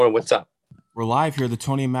What's up? We're live here, the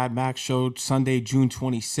Tony and Mad Max show, Sunday, June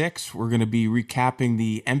 26th. We're going to be recapping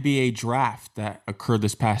the NBA draft that occurred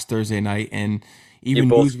this past Thursday night and You even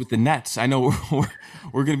both, news with the Nets. I know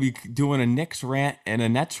we're going to be doing a Knicks rant and a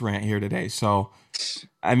Nets rant here today. So,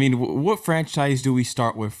 I mean, what franchise do we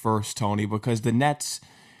start with first, Tony? Because the Nets,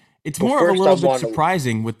 it's well, more of a first I little bit want to,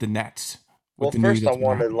 surprising with the Nets, with well, the news first I that's been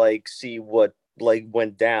want to happening. see what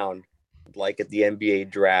went down at the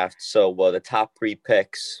NBA draft. So, the top three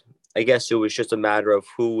picks, I guess it was just a matter of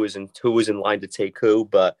who was in line to take who,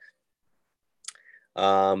 but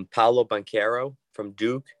Paolo Banchero from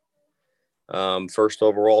Duke, first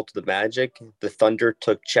overall to the Magic. The Thunder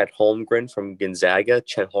took Chet Holmgren from Gonzaga.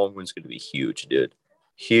 Chet Holmgren's going to be huge, dude.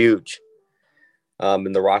 Huge.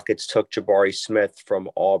 And the Rockets took Jabari Smith from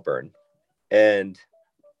Auburn. And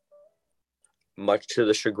much to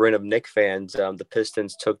the chagrin of Knick fans, the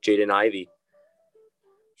Pistons took Jaden Ivey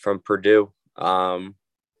from Purdue.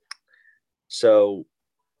 So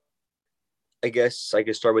I guess I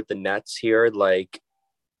could start with the Nets here. What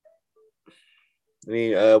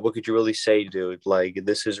could you really say, dude?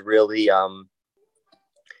 This is really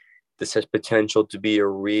this has potential to be a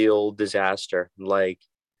real disaster. I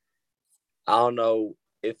don't know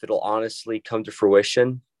if it'll honestly come to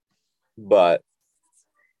fruition, but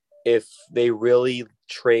if they really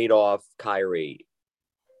trade off Kyrie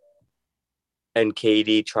and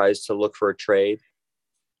KD tries to look for a trade,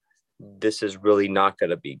 this is really not going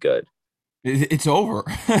to be good. It's over.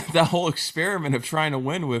 That whole experiment of trying to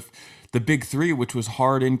win with the big three, which was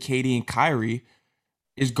Harden, Katie, and Kyrie,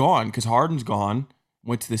 is gone because Harden's gone.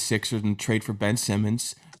 Went to the Sixers and trade for Ben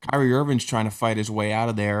Simmons. Kyrie Irving's trying to fight his way out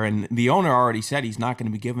of there, and the owner already said he's not going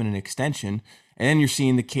to be given an extension. And then you're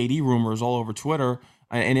seeing the KD rumors all over Twitter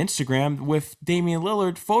and Instagram with Damian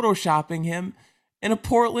Lillard photoshopping him in a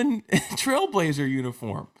Portland Trailblazer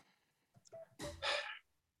uniform.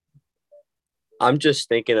 I'm just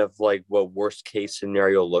thinking of what worst case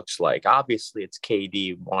scenario looks like. Obviously, it's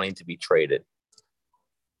KD wanting to be traded.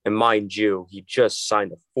 And mind you, he just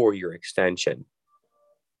signed a 4-year extension.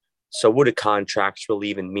 So what do contracts really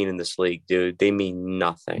even mean in this league, dude? They mean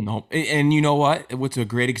nothing. No, and you know what? What's a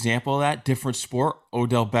great example of that? Different sport.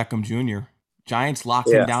 Odell Beckham Jr. Giants locked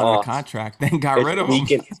him Yeah. down in a Oh, contract, then got it's rid of him.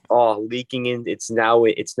 leaking. Oh, leaking in. It's now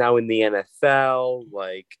in the NFL.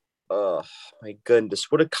 Oh my goodness,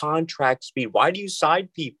 what a contract speed. Why do you sign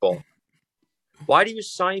people? Why do you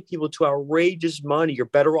sign people to outrageous money? You're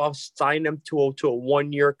better off signing them to a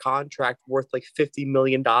 1-year contract worth like $50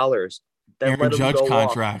 million. Then Aaron let them Judge go off.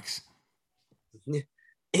 contracts.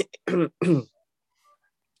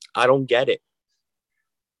 I don't get it.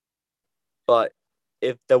 But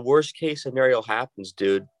if the worst case scenario happens,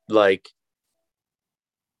 dude,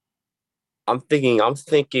 I'm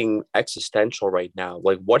thinking existential right now.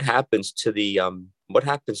 What happens to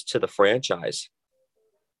the franchise?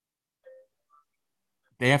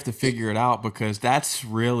 They have to figure it out because that's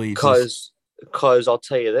really just Because I'll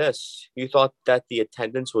tell you this, you thought that the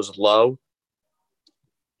attendance was low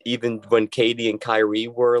even when Katie and Kyrie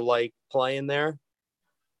were playing there.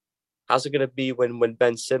 How's it gonna be when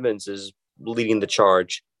Ben Simmons is leading the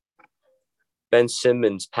charge? Ben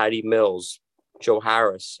Simmons, Patty Mills, Joe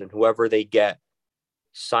Harris, and whoever they get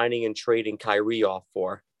signing and trading Kyrie off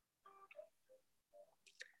for.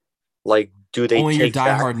 Do they only your take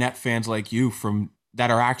back? diehard net fans like you from that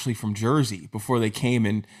are actually from Jersey before they came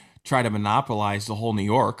and try to monopolize the whole New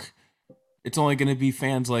York. It's only going to be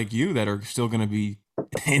fans like you that are still going to be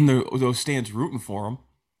in those stands rooting for them.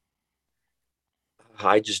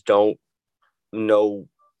 I just don't know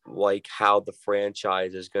how the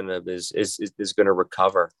franchise is gonna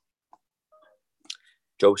recover.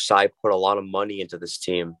 Joe Tsai put a lot of money into this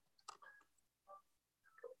team.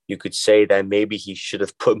 You could say that maybe he should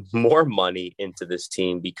have put more money into this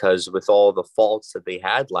team because with all the faults that they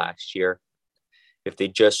had last year, if they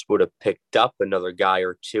just would have picked up another guy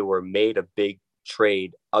or two or made a big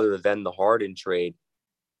trade other than the Harden trade,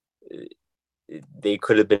 they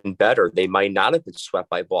could have been better. They might not have been swept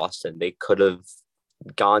by Boston. They could have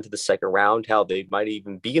gone to the second round. Hell, they might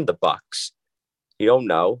even be in the Bucks. You don't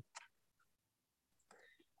know.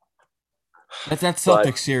 That But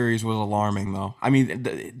Celtics series was alarming, though. I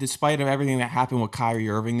mean, despite of everything that happened with Kyrie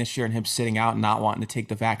Irving this year and him sitting out and not wanting to take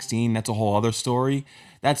the vaccine, that's a whole other story.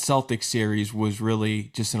 That Celtics series was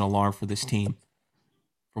really just an alarm for this team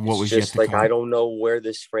for what it's was yet just to I come. don't know where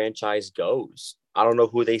this franchise goes. I don't know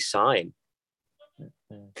who they sign.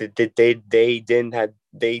 They didn't have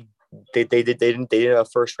they didn't have a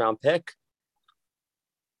first round pick.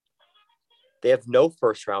 They have no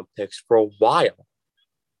first round picks for a while.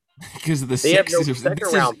 Because of the They have no Sixers.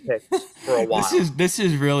 second round picks for a while. This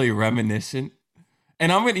is really reminiscent.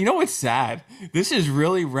 And I'm gonna, you know what's sad? This is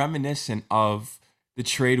really reminiscent of the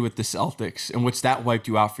trade with the Celtics, in which that wiped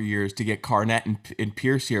you out for years to get Garnett and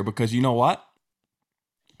Pierce here, because you know what?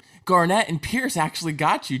 Garnett and Pierce actually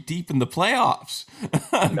got you deep in the playoffs.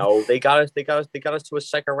 No, they got us. They got us to a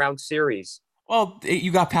second round series. Well,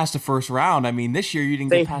 you got past the first round. I mean, this year you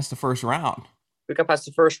didn't get They past the first round. we got past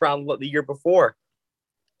the first round the year before.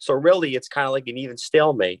 So really, it's kind of like an even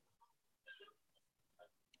stalemate.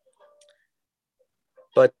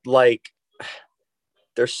 But like,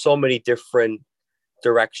 there's so many different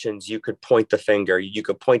directions you could point the finger. You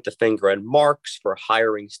could point the finger at Marks for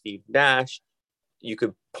hiring Steve Nash. You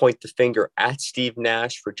could point the finger at Steve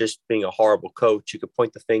Nash for just being a horrible coach. You could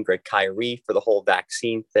point the finger at Kyrie for the whole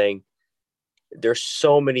vaccine thing. There's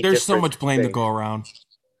so many There's so different much blame to things. go around.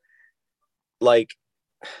 Like,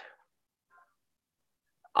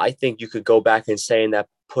 I think you could go back and saying that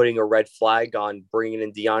putting a red flag on bringing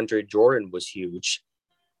in DeAndre Jordan was huge,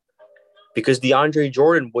 because DeAndre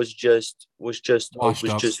Jordan Washed was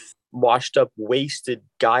up. just washed up, wasted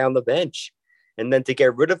guy on the bench. And then to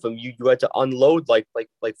get rid of him, you had to unload like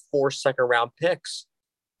 4 second round picks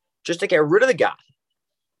just to get rid of the guy.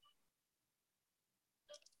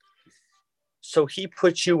 So he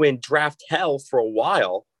put you in draft hell for a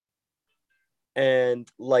while. And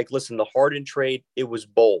like, listen, the Harden trade, it was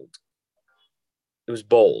bold. It was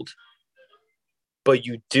bold. But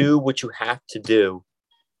you do what you have to do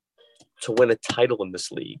to win a title in this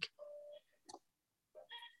league.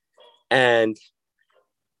 And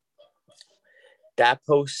that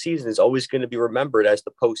postseason is always going to be remembered as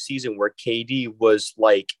the postseason where KD was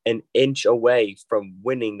like an inch away from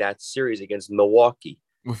winning that series against Milwaukee.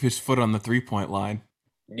 With his foot on the 3-point line.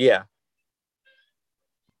 Yeah.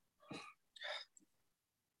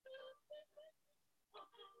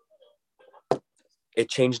 It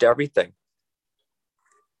changed everything.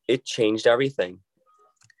 It changed everything.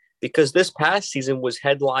 Because this past season was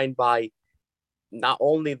headlined by not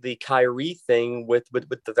only the Kyrie thing with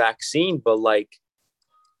the vaccine, but like,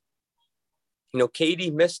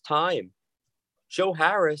 KD missed time. Joe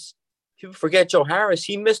Harris, people forget Joe Harris,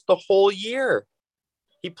 he missed the whole year.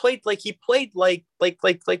 He played like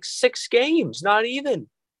 6 games, not even.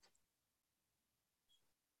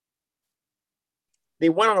 They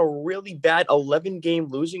went on a really bad 11-game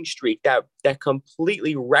losing streak that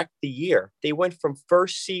completely wrecked the year. They went from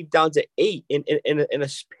first seed down to 8 in a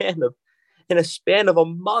span of a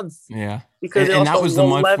month. Yeah. Because they And lost that was the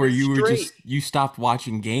month where 11 straight. you stopped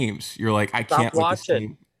watching games. You're like, I Stop can't with this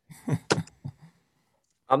watching. team.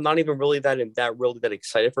 I'm not even really that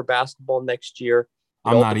excited for basketball next year.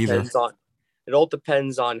 I'm not either. It all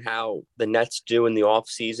depends on how the Nets do in the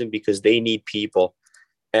offseason, because they need people.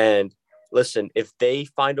 And listen, if they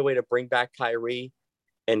find a way to bring back Kyrie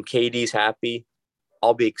and KD's happy,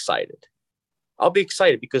 I'll be excited. I'll be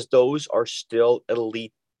excited because those are still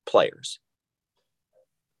elite players.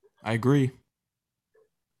 I agree.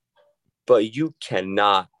 But you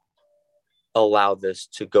cannot allow this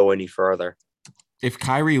to go any further. If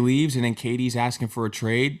Kyrie leaves and then KD's asking for a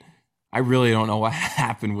trade, I really don't know what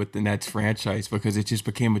happened with the Nets franchise, because it just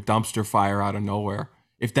became a dumpster fire out of nowhere.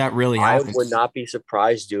 If that really I would happens, not be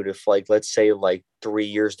surprised, dude, if like, let's say like 3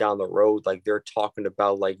 years down the road, like they're talking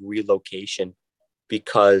about like relocation,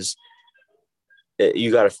 because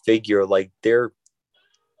you got to figure like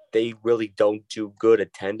they really don't do good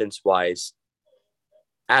attendance wise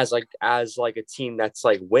as like a team that's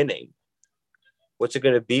like winning. What's it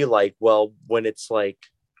going to be like? Well, when there's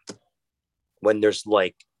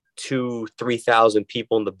like 2,000-3,000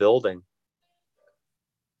 people in the building.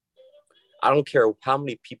 I don't care how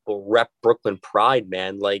many people rep Brooklyn Pride,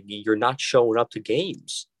 man. Like, you're not showing up to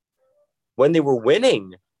games when they were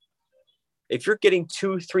winning. If you're getting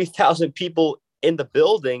 2,000-3,000 people in the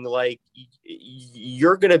building, like,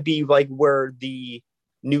 you're gonna be like where the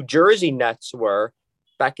New Jersey Nets were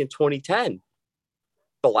back in 2010,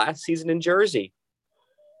 the last season in Jersey,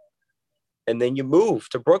 and then you move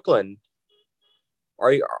to Brooklyn.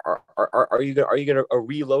 Are you gonna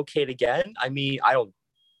relocate again? I mean, I don't.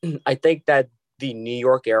 I think that the New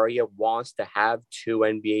York area wants to have 2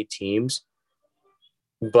 NBA teams,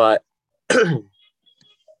 but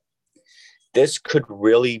this could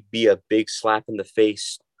really be a big slap in the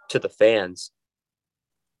face to the fans,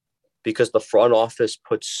 because the front office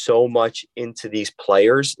puts so much into these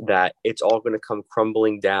players that it's all going to come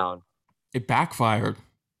crumbling down it backfired.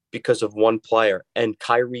 because of one player. And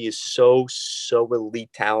Kyrie is so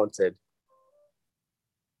elite talented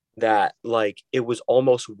that like it was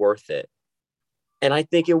almost worth it. And I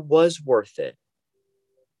think it was worth it.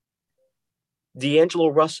 D'Angelo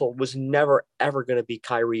Russell was never, ever going to be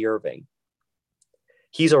Kyrie Irving.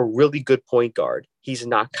 He's a really good point guard. He's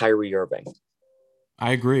not Kyrie Irving.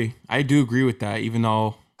 I agree. I do agree with that, even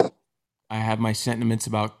though I have my sentiments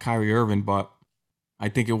about Kyrie Irving, but I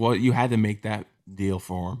think it was you had to make that deal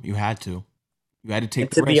for him. You had to. You had to take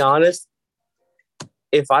And the to be risk. honest,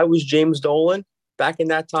 if I was James Dolan back in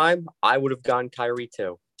that time, I would have gone Kyrie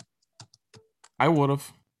too. I would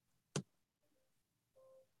have.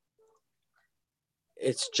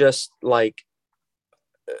 It's just like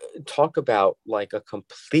talk about like a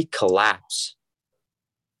complete collapse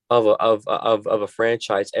of a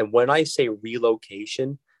franchise. And when I say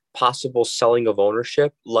relocation, possible selling of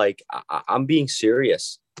ownership, like I'm being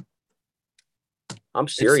serious. I'm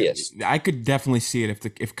It's serious I could definitely see it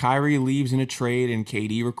if Kyrie leaves in a trade and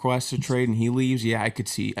KD requests a trade and he leaves. Yeah, I could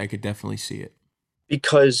definitely see it.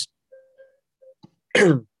 because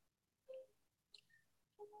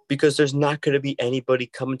because there's not going to be anybody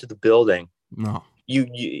coming to the building. No, You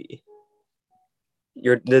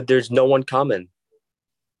there's no one coming.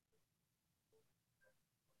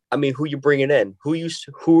 I mean, who you bringing in? Who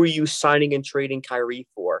are you signing and trading Kyrie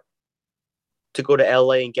for? To go to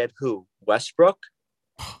LA and get who? Westbrook?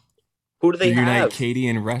 Who do they reunite have? KD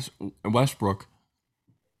and Westbrook.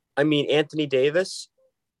 I mean, Anthony Davis.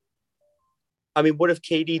 I mean, what if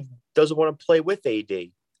KD doesn't want to play with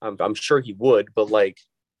AD? I'm sure he would, but like,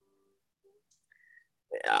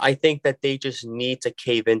 I think that they just need to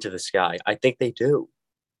cave into this guy. I think they do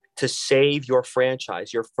to save your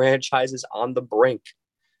franchise. Your franchise is on the brink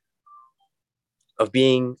of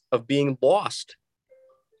being lost.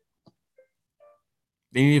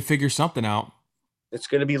 They need to figure something out. It's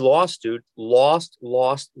going to be lost, dude. Lost,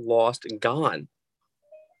 lost, lost, and gone.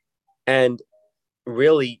 And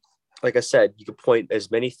really, like I said, you could point as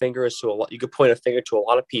many fingers to a lot. You could point a finger to a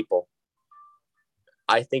lot of people.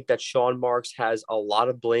 I think that Sean Marks has a lot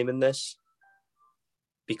of blame in this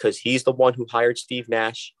because he's the one who hired Steve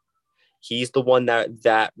Nash. He's the one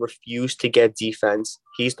that refused to get defense.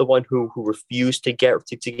 He's the one who refused to get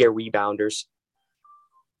rebounders.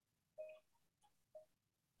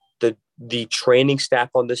 The training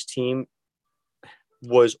staff on this team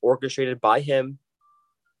was orchestrated by him.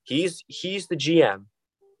 He's the GM.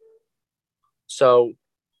 So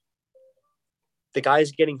the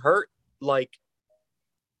guy's getting hurt. Like,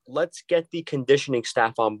 let's get the conditioning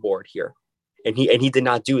staff on board here. And he did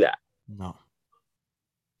not do that. No.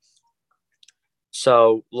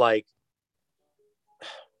 So, like,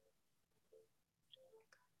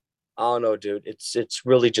 I don't know, dude. It's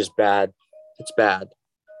really just bad. It's bad.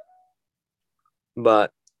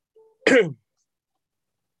 But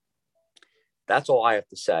that's all I have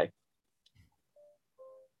to say.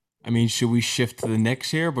 I mean, should we shift to the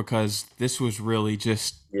Knicks here because this was really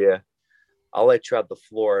just Yeah. I'll let you have the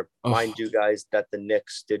floor. oh Mind you guys that the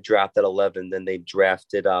Knicks did draft at 11, then they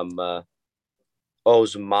drafted Osmani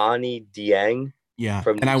Dieng yeah,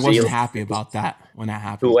 from and New I wasn't Zealand, happy about that when that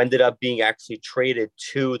happened. who ended up being actually traded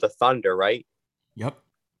to the Thunder, right? Yep.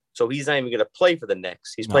 So he's not even going to play for the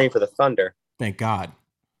Knicks. He's No. playing for the Thunder. Thank God.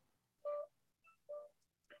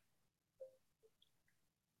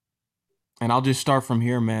 And I'll just start from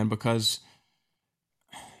here, man, because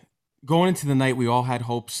going into the night, we all had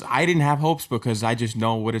hopes. I didn't have hopes because I just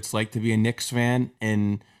know what it's like to be a Knicks fan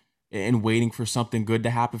and waiting for something good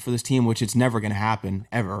to happen for this team, which it's never going to happen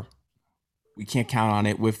ever. We can't count on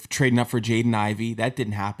it. With trading up for Jaden Ivey, that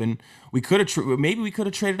didn't happen. We could have maybe we could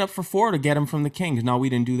have traded up for 4 to get him from the Kings. No, we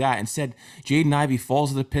didn't do that. Instead, Jaden Ivey falls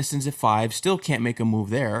to the Pistons at 5. Still can't make a move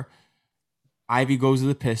there. Ivy goes to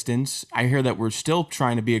the Pistons. I hear that we're still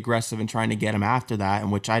trying to be aggressive and trying to get him after that,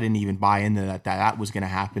 in which I didn't even buy into that was going to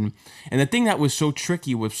happen. And the thing that was so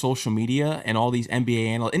tricky with social media and all these NBA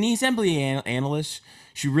analysts, and these NBA analysts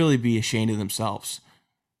should really be ashamed of themselves.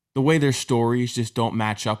 The way their stories just don't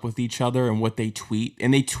match up with each other and what they tweet.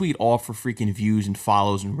 And they tweet all for freaking views and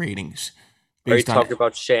follows and ratings. Are you talking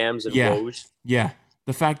about Shams and yeah, Woj? Yeah.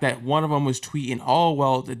 The fact that one of them was tweeting, oh,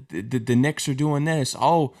 well, the Knicks are doing this.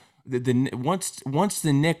 Oh, once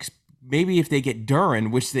the Knicks, maybe if they get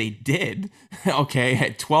Duren, which they did, okay,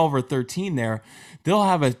 at 12 or 13 there, they'll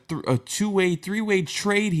have a two-way, three-way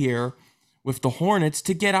trade here with the Hornets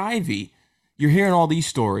to get Ivy. You're hearing all these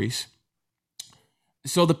stories.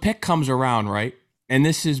 So the pick comes around, right? And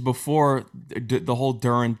this is before the whole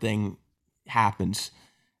Duren thing happens.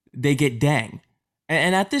 They get Deng.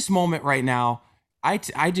 And at this moment right now, I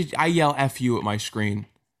yell F you at my screen.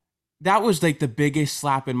 That was like the biggest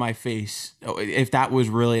slap in my face if that was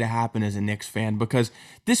really to happen as a Knicks fan, because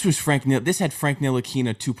this had Frank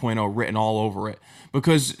Ntilikina 2.0 written all over it,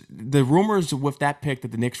 because the rumors with that pick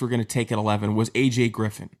that the Knicks were going to take at 11 was AJ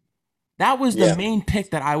Griffin. That was the Yeah. main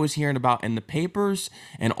pick that I was hearing about in the papers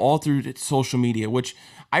and all through social media, which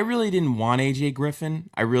I really didn't want AJ Griffin.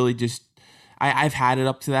 I really just, I've had it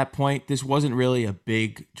up to that point. This wasn't really a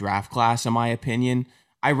big draft class, in my opinion.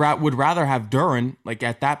 Would rather have Duran. Like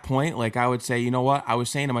at that point, like I would say, you know what? I was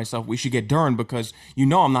saying to myself, we should get Duran because I'm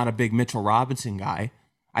not a big Mitchell Robinson guy.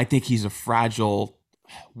 I think he's a fragile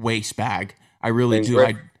waste bag. I really And do.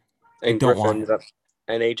 Griff I and don't Griffin want him. ended up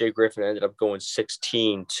and AJ Griffin ended up going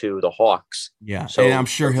 16 to the Hawks. Yeah, and I'm So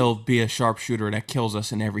sure he'll be a sharpshooter that kills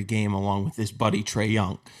us in every game, along with his buddy Trae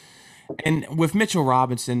Young. And with Mitchell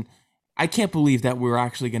Robinson, I can't believe that we're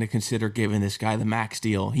actually going to consider giving this guy the max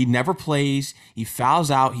deal. He never plays. He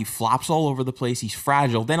fouls out. He flops all over the place. He's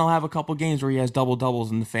fragile. Then he'll have a couple games where he has double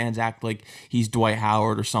doubles, and the fans act like he's Dwight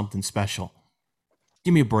Howard or something special.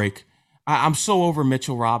 Give me a break. I'm so over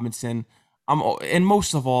Mitchell Robinson. And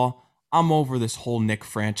most of all, I'm over this whole Knick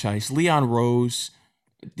franchise. Leon Rose,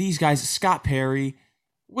 these guys, Scott Perry,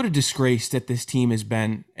 what a disgrace that this team has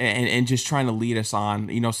been and just trying to lead us on,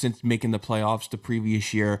 since making the playoffs the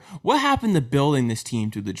previous year. What happened to building this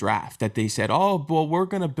team through the draft that they said, oh, well, we're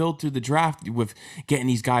going to build through the draft with getting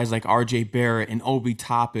these guys like RJ Barrett and Obi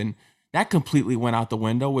Toppin? That completely went out the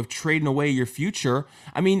window with trading away your future.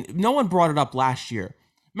 I mean, no one brought it up last year.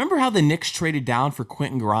 Remember how the Knicks traded down for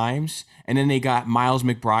Quentin Grimes and then they got Miles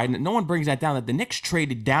McBride? And no one brings that down, that the Knicks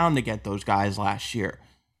traded down to get those guys last year.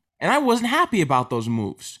 And I wasn't happy about those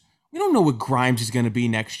moves. We don't know what Grimes is going to be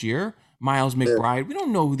next year. Miles yeah, McBride. We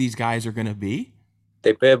don't know who these guys are going to be.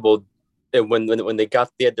 they played well. When they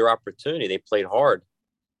had their opportunity, they played hard.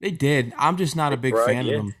 They did. I'm just not a big McBride, fan of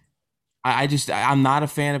yeah, them. I'm not a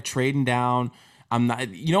fan of trading down. I'm not.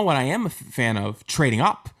 You know what I am a fan of? Trading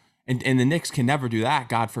up. And the Knicks can never do that.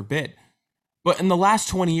 God forbid. But in the last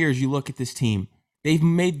 20 years, you look at this team. They've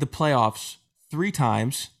made the playoffs 3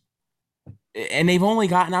 times, and they've only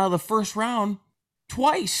gotten out of the first round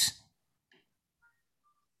twice.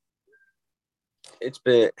 it's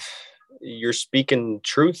been. You're speaking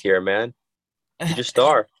truth here, man. You just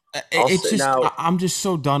are. I'll It's say just now. I'm just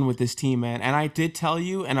so done with this team, man. And I did tell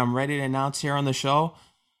you, and I'm ready to announce here on the show,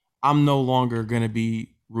 I'm no longer gonna be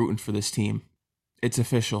rooting for this team. It's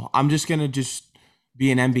official. I'm just gonna just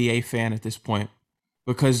be an NBA fan at this point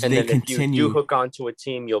because And they then if you do continue. hook onto a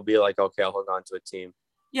team, you'll be like, okay, I'll hook onto a team.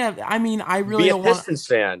 Yeah, I mean, I really Be a don't want Pistons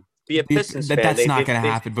fan. Be a Pistons fan. that's not gonna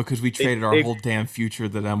happen because we They traded our they've whole damn future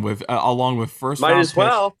to them with along with first might round as pick.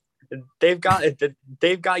 well. They've got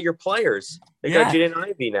they've got your players. They got Yeah, Jaden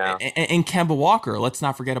Ivey now. and Kemba Walker. Let's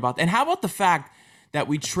not forget about that. And how about the fact that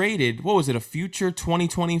we traded, what was it, a future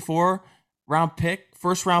 2024 round pick,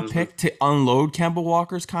 first round Hmm. pick to unload Kemba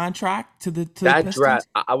Walker's contract to the That draft,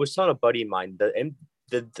 Pistons I was telling a buddy of mine that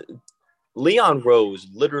the Leon Rose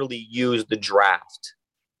literally used the draft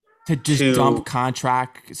to just dump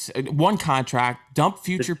to one contract, dump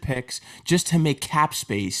future picks just to make cap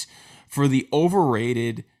space for the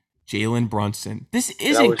overrated Jalen Brunson. This and I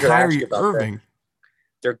isn't was going to ask you Kyrie about that. Irving.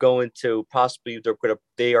 They're going to possibly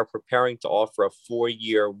they are preparing to offer a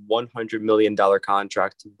 4-year, $100 million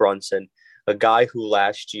contract to Brunson, a guy who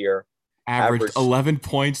last year Averaged averaged 11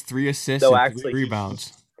 points, 3 assists, no and three actually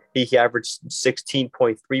rebounds. he averaged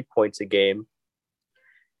 16.3 points a game.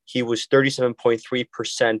 He was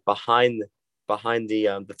 37.3% behind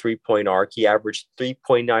the 3-point arc. He averaged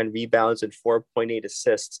 3.9 rebounds and 4.8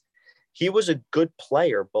 assists. He was a good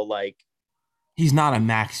player, but like He's not a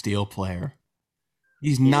max deal player.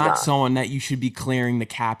 He's he's not not. someone that you should be clearing the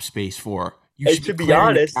cap space for. You And should be to be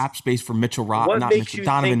clearing the honest, cap space for what Not makes Mitchell, you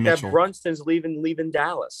Donovan think that Mitchell. Brunson's leaving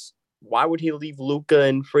Dallas? Why would he leave Luca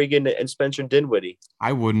and friggin' and Spencer Dinwiddie?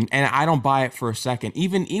 I wouldn't, and I don't buy it for a second.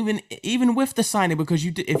 Even with the signing, because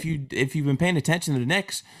if you've been paying attention to the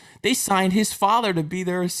Knicks, they signed his father to be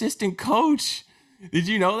their assistant coach. Did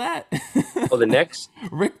you know that? Oh, the Knicks?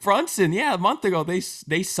 Rick Brunson, yeah, a month ago they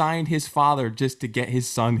signed his father just to get his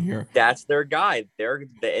son here. That's their guy.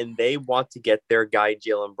 And they want to get their guy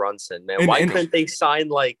Jalen Brunson. Man, And why and couldn't they sign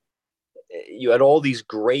like you had all these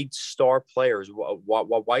great star players?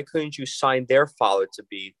 Why couldn't you sign their father to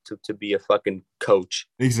be a fucking coach?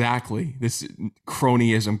 exactly, this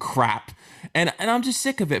cronyism crap. And I'm just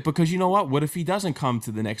sick of it because you know what? What if he doesn't come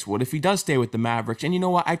to the Knicks? What if he does stay with the Mavericks? And you know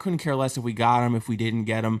what? I couldn't care less if we got him, if we didn't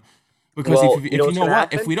get him. Because Well, you know if you what's know gonna what,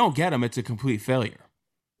 if happen? we don't get him, it's a complete failure.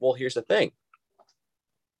 Well, here's the thing: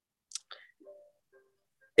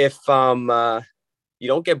 if you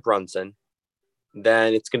don't get Brunson,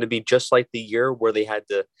 then it's going to be just like the year where they had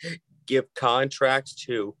to give contracts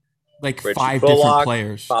to Like Reggie 5 different Bullock,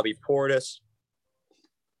 players, Bobby Portis.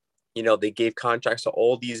 You know, they gave contracts to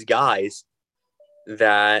all these guys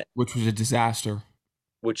that which was a disaster.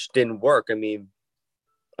 which didn't work. I mean,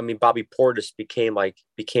 I mean, Bobby Portis became like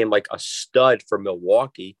a stud for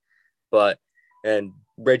Milwaukee, but and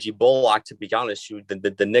Reggie Bullock, to be honest,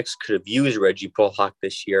 the Knicks could have used Reggie Bullock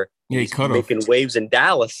this year. Yeah, he He's could have. making waves in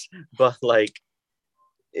Dallas, but like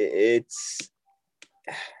it's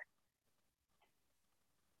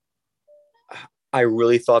I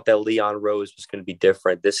really thought that Leon Rose was going to be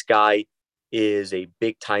different. This guy is a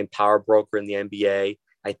big time power broker in the NBA.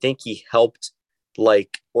 I think he helped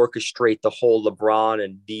like orchestrate the whole LeBron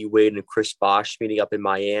and D Wade and Chris Bosh meeting up in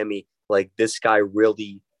Miami. Like this guy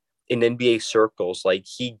really in NBA circles, like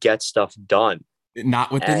he gets stuff done.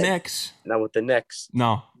 Not with the And Knicks. now with the Knicks,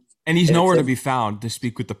 No. And he's and it's nowhere to a be found to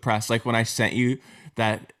speak with the press. Like when I sent you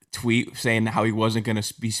that tweet saying how he wasn't going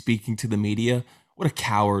to be speaking to the media. What a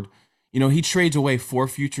coward. He trades away four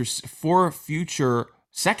future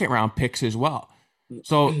second round picks as well.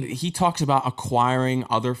 So he talks about acquiring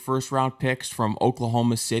other first round picks from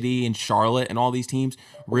Oklahoma City and Charlotte and all these teams.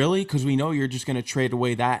 Really? Because we know you're just going to trade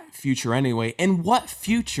away that future anyway. And what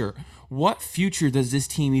future? What future does this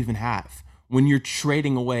team even have when you're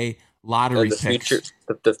trading away lottery the future. picks?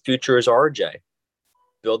 The future is RJ.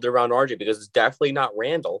 Build around RJ because it's definitely not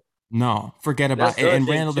Randall. No, forget And that's about it. the other And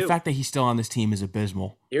thing Randall, the too. fact that he's still on this team is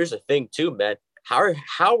abysmal. Here's the thing too, man.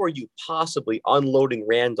 How are you possibly unloading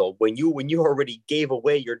Randall when you already gave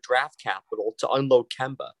away your draft capital to unload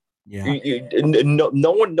Kemba? Yeah.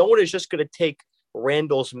 No one is just going to take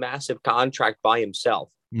Randall's massive contract by himself.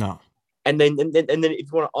 No. And then if you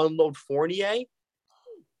want to unload Fournier,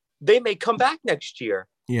 they may come back next year.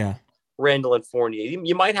 Yeah. Randall and Fournier,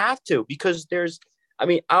 you might have to because I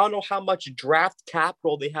mean, I don't know how much draft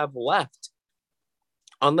capital they have left,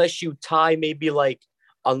 unless you tie maybe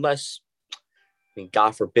unless I mean,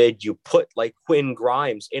 God forbid you put like Quinn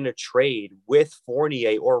Grimes in a trade with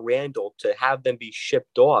Fournier or Randall to have them be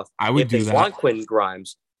shipped off I would if they do that. want Quinn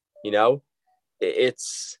Grimes. You know,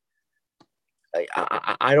 it's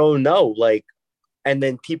I don't know. Like, and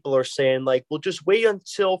then people are saying like, well, just wait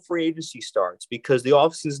until free agency starts because the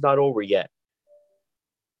offseason is not over yet.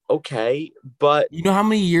 Okay, but You know how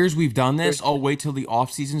many years we've done this? there's Oh, wait till the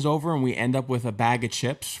off season's over and we end up with a bag of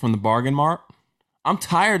chips from the bargain mart. I'm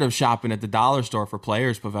tired of shopping at the dollar store for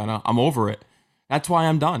players, Pavetta. I'm over it. That's why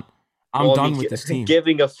I'm done. I'm well, I mean, done with this team.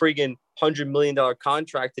 giving a friggin' $100 million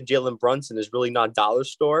contract to Jalen Brunson is really not dollar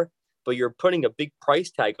store, but you're putting a big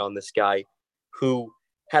price tag on this guy who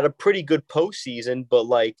had a pretty good postseason, but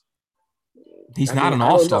like, He's I not mean, an I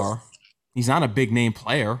all don't know. star. He's not a big name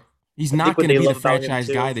player. He's I think not what going to they be the love about him franchise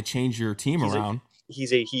too, guy to change your team he's a around.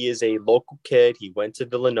 he is a local kid. He went to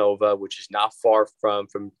Villanova, which is not far from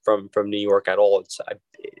New York at all.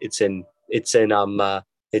 It's in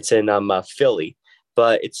Philly,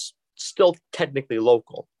 but it's still technically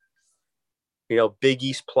local. Big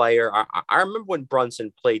East player. I remember when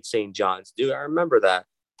Brunson played St. John's, dude. I remember that,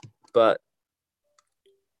 but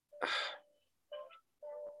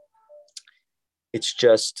it's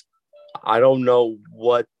just I don't know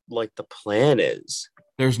what like the plan is.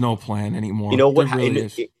 There's no plan You anymore. know There what? really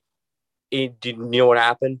is. Did you know what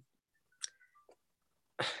happened?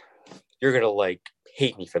 You're gonna like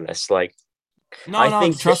hate me for this. Like, No, I no,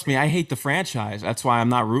 think that trust me. I hate the franchise. That's why I'm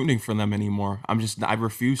not rooting for them anymore. I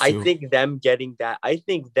refuse I to. think them getting that. I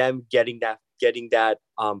think them getting that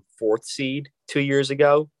fourth seed 2 years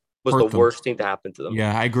ago was the Hurt them. worst thing to happen to them.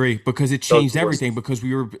 Yeah, I agree because it That was changed the worst. everything because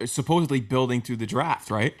we were supposedly building through the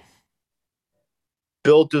draft, right?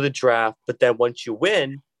 Build through the draft, but then once you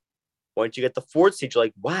win, once you get the fourth seed, you're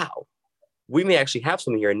like, wow, we may actually have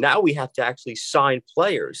something here. Now we have to actually sign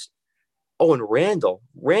players. Oh, and Randall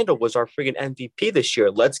was our freaking MVP this year.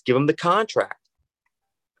 Let's give him the contract.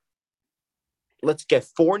 Let's get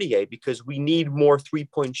Fournier because we need more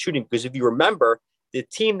 3-point shooting. Because if you remember, the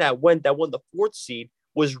team that won the fourth seed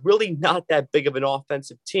was really not that big of an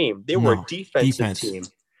offensive team. They were a No. defensive Defense. team.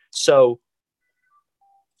 So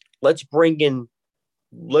let's bring in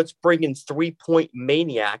 3-point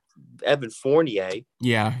maniac Evan Fournier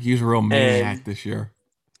Yeah, he was a real and maniac this year.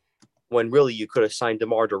 when really you could have signed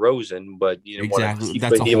DeMar DeRozan, but you didn't want to. Exactly. You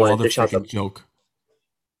That's a didn't whole want to other dish out freaking the. joke.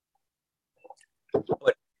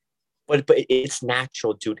 But but it's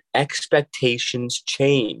natural, dude. Expectations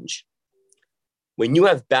change. When you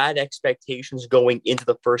have bad expectations going into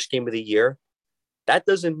the first game of the year, that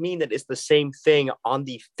doesn't mean that it's the same thing on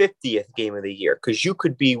the 50th game of the year because you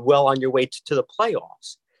could be well on your way to the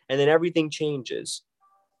playoffs and then everything changes.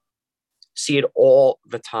 See it all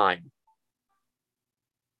the time.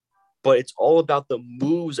 But it's all about the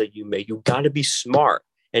moves that you make. You got to be smart.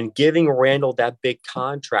 And giving Randall that big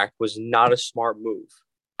contract was not a smart move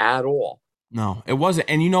at all. No, it wasn't.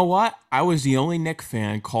 And you know what? I was the only Nick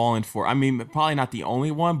fan calling for. I mean, probably not the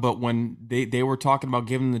only one, but when they were talking about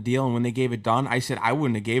giving him the deal and when they gave it done, I said I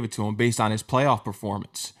wouldn't have gave it to him based on his playoff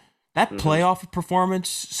performance. That Hmm. playoff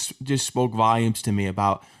performance just spoke volumes to me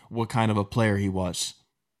about what kind of a player he was.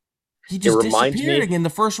 He It just reminds disappeared me again the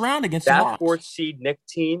first round against the that Hawks. fourth seed Nick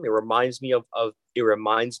team. It reminds me of the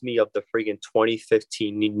friggin'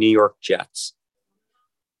 2015 New York Jets.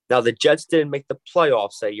 Now the Jets didn't make the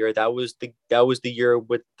playoffs that year. That was the year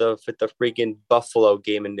with the freaking Buffalo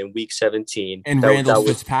game in week 17. And That Randall that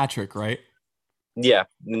was Fitzpatrick, right? yeah,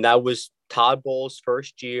 and that was Todd Bowles'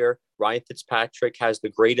 first year. Ryan Fitzpatrick has the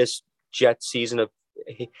greatest Jet season of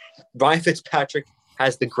Ryan Fitzpatrick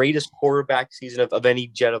has the greatest quarterback season of any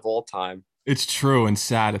Jet of all time. It's true and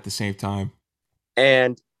sad at the same time.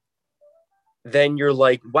 And then you're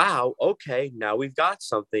like, wow, okay, now we've got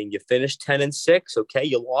something. You finished 10-6. Okay,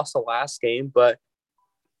 you lost the last game, but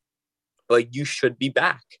you should be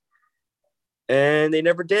back. And they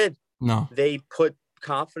never did. No, They put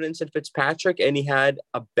confidence in Fitzpatrick, and he had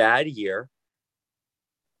a bad year.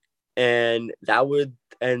 And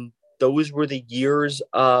those were the years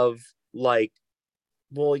of like,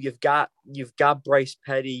 well, you've got Bryce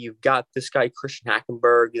Petty, you've got this guy Christian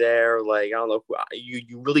Hackenberg there. Like, I don't know, you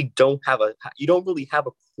don't really have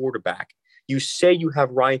a quarterback. You say you have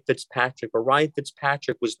Ryan Fitzpatrick, but Ryan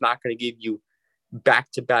Fitzpatrick was not going to give you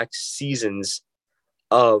back to back seasons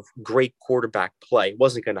of great quarterback play. It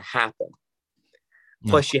wasn't going to happen. no.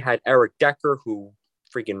 Plus, you had Eric Decker, who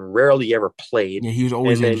freaking rarely ever played, Yeah, he was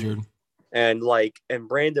always and then injured. and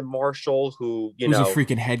Brandon Marshall, who It was a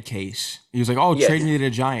freaking head case. He was like, "Oh, yeah, trade me to the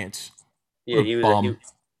Giants." What yeah, a bum.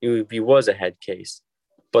 he was a head case,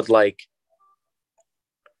 but like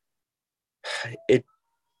it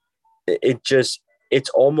it's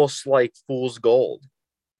almost like fool's gold.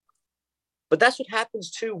 But that's what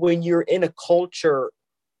happens too when you're in a culture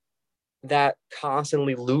that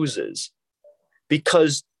constantly loses,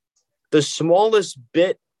 because the smallest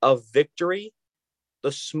bit of victory,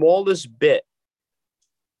 the smallest bit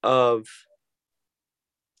of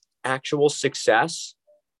actual success,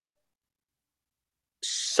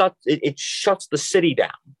 it shuts the city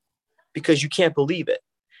down because you can't believe it.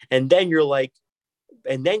 And then you're like,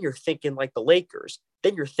 and then you're thinking like the Lakers.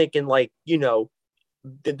 Then you're thinking like,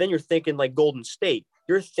 then you're thinking like Golden State.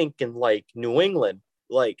 You're thinking like New England.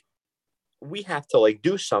 Like, we have to like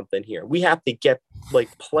do something here. We have to get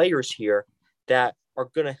like players here that are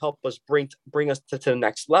going to help us bring us to the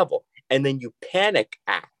next level. And then you panic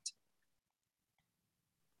act.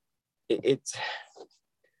 It's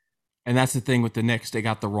And that's the thing with the Knicks. They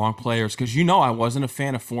got the wrong players because I wasn't a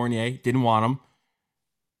fan of Fournier. Didn't want him.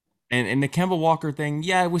 And the Kemba Walker thing,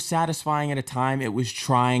 yeah, it was satisfying at a time. It was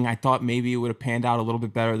trying. I thought maybe it would have panned out a little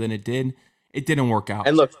bit better than it did. It didn't work out.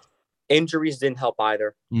 and look, injuries didn't help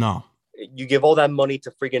either. No. You give all that money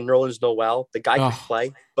to freaking Nerlens Noel. The guy can Ugh.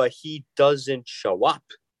 play, but he doesn't show up.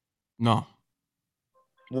 No.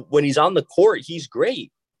 When he's on the court, he's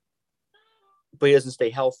great, but he doesn't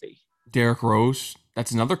stay healthy. Derrick Rose,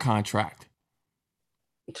 that's another contract.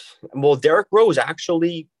 Well, Derrick Rose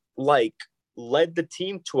actually like led the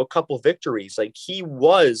team to a couple victories. Like, he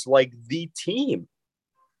was like the team,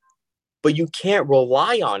 but you can't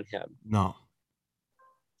rely on him. No.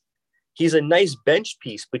 He's a nice bench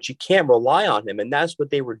piece, but you can't rely on him. And that's what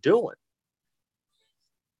they were doing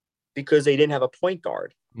because they didn't have a point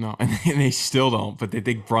guard. No. And they still don't, but they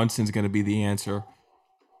think Brunson's going to be the answer.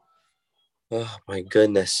 Oh, my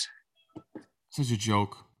goodness. Such a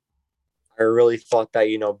joke. I really thought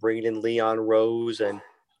that, bringing in Leon Rose and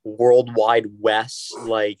Worldwide Wes,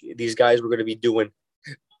 like, these guys were going to be doing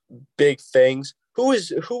big things. Who was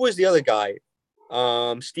the other guy?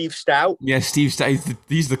 Steve Stout. Yeah, Steve,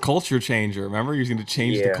 he's the culture changer. Remember, he's going to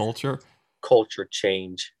change the Yeah, culture. culture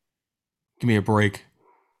change. Give me a break.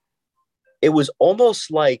 It was almost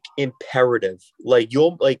like imperative. Like,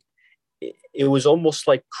 it was almost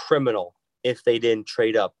like criminal if they didn't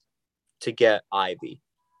trade up to get Ivy.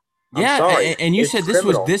 I'm Yeah, sorry, and you it's said this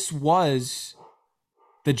was criminal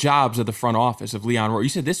the jobs of the front office of Leon Rose. You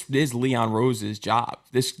said this is Leon Rose's job.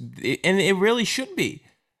 And it really should be.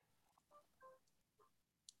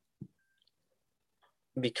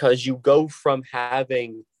 because you go from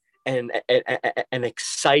having an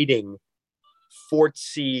exciting fourth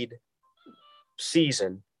seed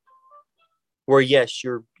season where, yes,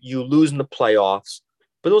 you lose in the playoffs,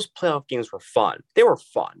 but those playoff games were fun. They were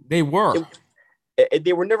fun. They were.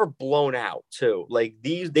 They were never blown out too. Like,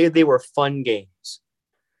 they were fun games.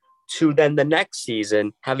 To then the next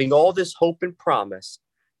season having all this hope and promise,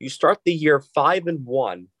 you start the year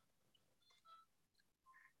 5-1,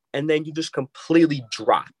 and then you just completely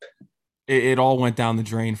drop. It all went down the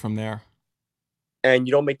drain from there. And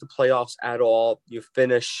you don't make the playoffs at all. You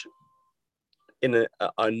finish in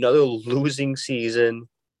another losing season.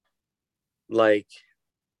 Like,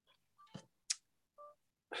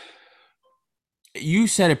 You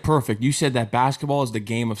said it perfect. You said that basketball is the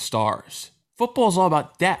game of stars. Football is all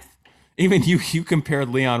about depth. Even you compared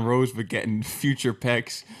Leon Rose with getting future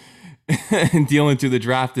picks and dealing through the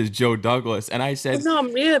draft as Joe Douglas. And I well, said, no,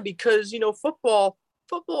 yeah, because football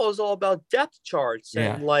is all about depth charts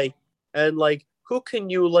yeah, and like who can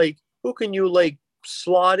you like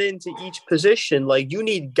slot into each position. Like you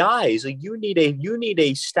need guys. Like you need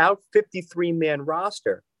a stout 53-man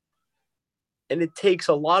roster. And it takes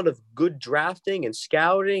a lot of good drafting and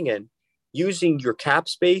scouting and using your cap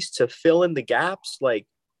space to fill in the gaps. Like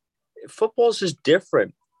football is just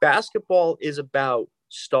different. Basketball is about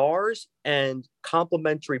stars and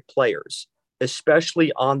complementary players,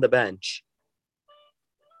 especially on the bench.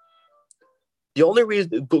 The only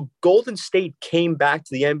reason Golden State came back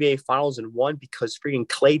to the NBA Finals and won because freaking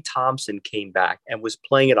Klay Thompson came back and was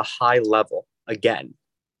playing at a high level again.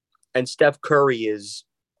 And Steph Curry is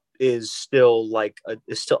still like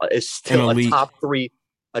is an still elite, a elite top three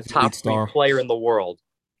star. player in the world.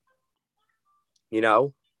 You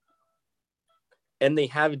know, and they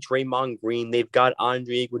have Draymond Green. They've got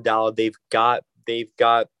Andre Iguodala.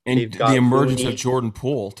 And They've the got emergence of Looney, Jordan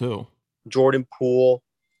Poole, too. Jordan Poole.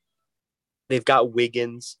 They've got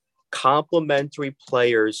Wiggins. Complementary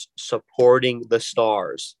players supporting the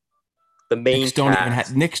stars, the main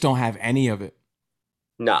cast. Knicks don't have any of it.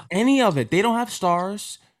 Nah, Any of it. They don't have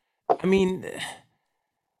stars. I mean,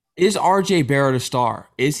 is RJ Barrett a star?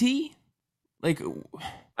 Is he? Like,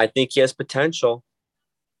 I think he has potential.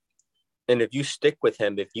 And if you stick with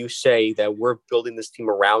him, if you say that we're building this team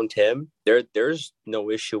around him, there's no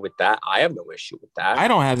issue with that. I have no issue with that. I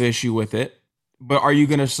don't have issue with it. But are you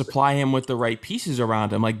going to supply him with the right pieces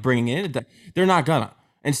around him, like bringing in? They're not gonna.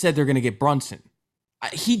 Instead, they're going to get Brunson.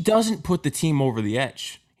 He doesn't put the team over the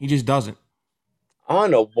edge. He just doesn't. I don't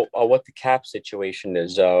know what the cap situation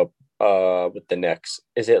is with the Knicks.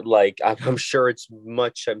 Is it like I'm sure it's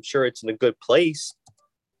much. I'm sure it's in a good place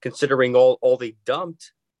considering all they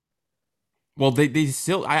dumped. Well, they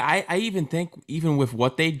still. I even think even with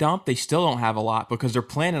what they dumped, they still don't have a lot because they're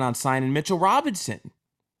planning on signing Mitchell Robinson.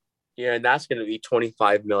 Yeah, and that's going to be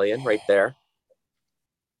 25 million right there.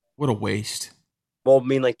 What a waste. Well, I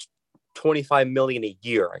mean like 25 million a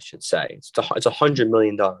year, I should say. It's $100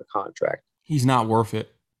 million contract. He's not worth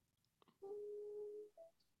it.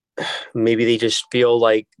 Maybe they just feel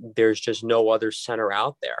like there's just no other center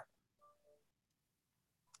out there.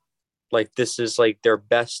 Like this is like their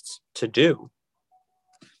best to do.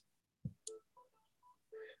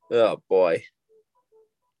 Oh boy.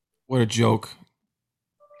 What a joke.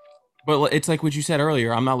 But it's like what you said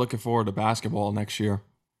earlier. I'm not looking forward to basketball next year.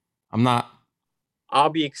 I'm not. I'll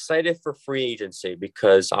be excited for free agency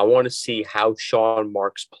because I want to see how Sean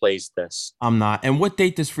Marks plays this. I'm not. And what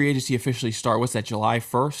date does free agency officially start? What's that? July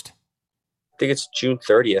 1st? I think it's June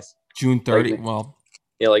 30th. June Like 30th? Well,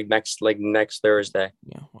 yeah, like next Thursday.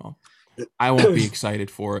 yeah. Well, I won't be excited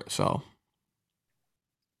for it. So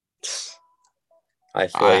I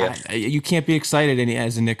feel you. you can't be excited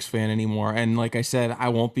as a Knicks fan anymore. And like I said, I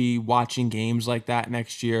won't be watching games like that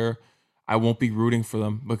next year. I won't be rooting for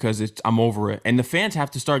them because I'm over it. And the fans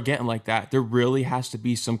have to start getting like that. There really has to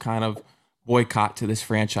be some kind of boycott to this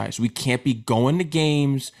franchise. We can't be going to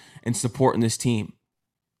games and supporting this team.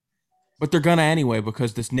 But they're gonna anyway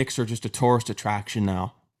because this Knicks are just a tourist attraction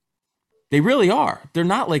now. They really are. They're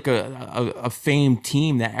not like a famed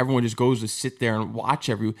team that everyone just goes to sit there and watch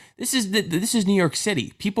every. This is New York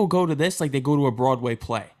City. People go to this like they go to a Broadway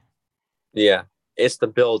play. Yeah, it's the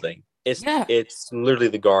building. Yeah. It's literally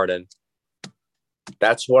the Garden.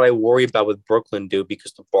 That's what I worry about with Brooklyn, dude,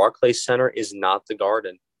 because the Barclays Center is not the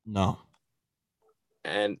Garden. No.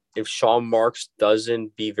 And if Sean Marks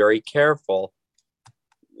doesn't be very careful,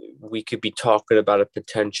 we could be talking about a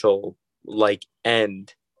potential like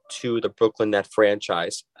end to the Brooklyn Net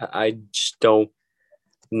franchise. I just don't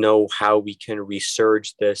know how we can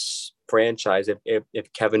resurge this franchise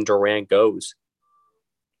if Kevin Durant goes.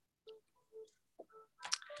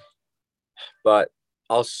 But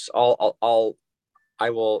I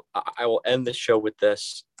will end the show with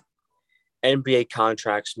this. NBA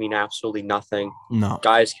contracts mean absolutely nothing. No.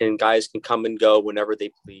 Guys can come and go whenever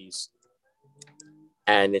they please.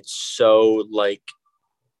 And it's so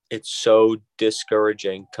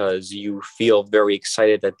discouraging because you feel very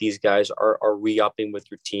excited that these guys are re-upping with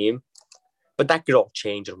your team. But that could all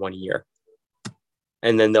change in 1 year.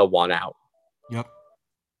 And then they'll want out. Yep.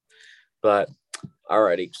 But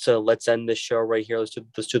Alrighty, so let's end this show right here. Let's do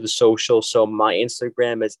the social. So my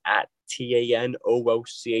Instagram is at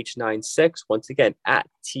TANOOCH96. Once again, at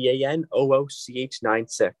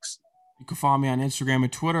TANOOCH96. You can follow me on Instagram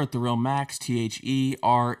and Twitter at The Real Max,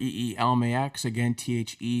 TheRealMax. Again,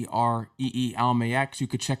 TheRealMax. You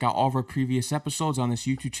could check out all of our previous episodes on this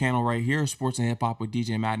YouTube channel right here, Sports and Hip Hop with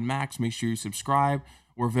DJ Mad Max. Make sure you subscribe.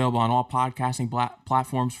 We're available on all podcasting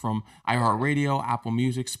platforms from iHeartRadio, Apple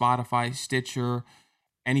Music, Spotify, Stitcher,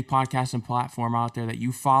 any podcasting platform out there that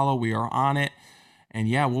you follow. We are on it. And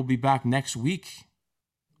yeah, we'll be back next week,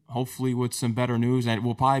 hopefully with some better news. And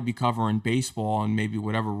we'll probably be covering baseball and maybe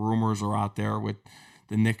whatever rumors are out there with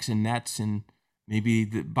the Knicks and Nets. And maybe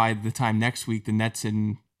by the time next week, the Nets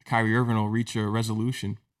and Kyrie Irving will reach a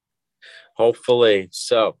resolution. Hopefully.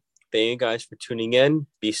 So thank you guys for tuning in.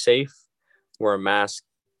 Be safe. Wear a mask.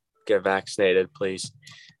 Get vaccinated, please.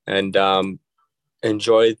 And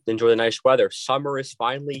enjoy the nice weather. Summer is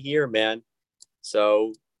finally here, man.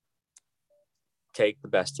 So take the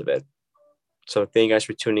best of it. So thank you guys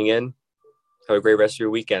for tuning in. Have a great rest of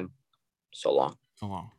your weekend. So long. So long.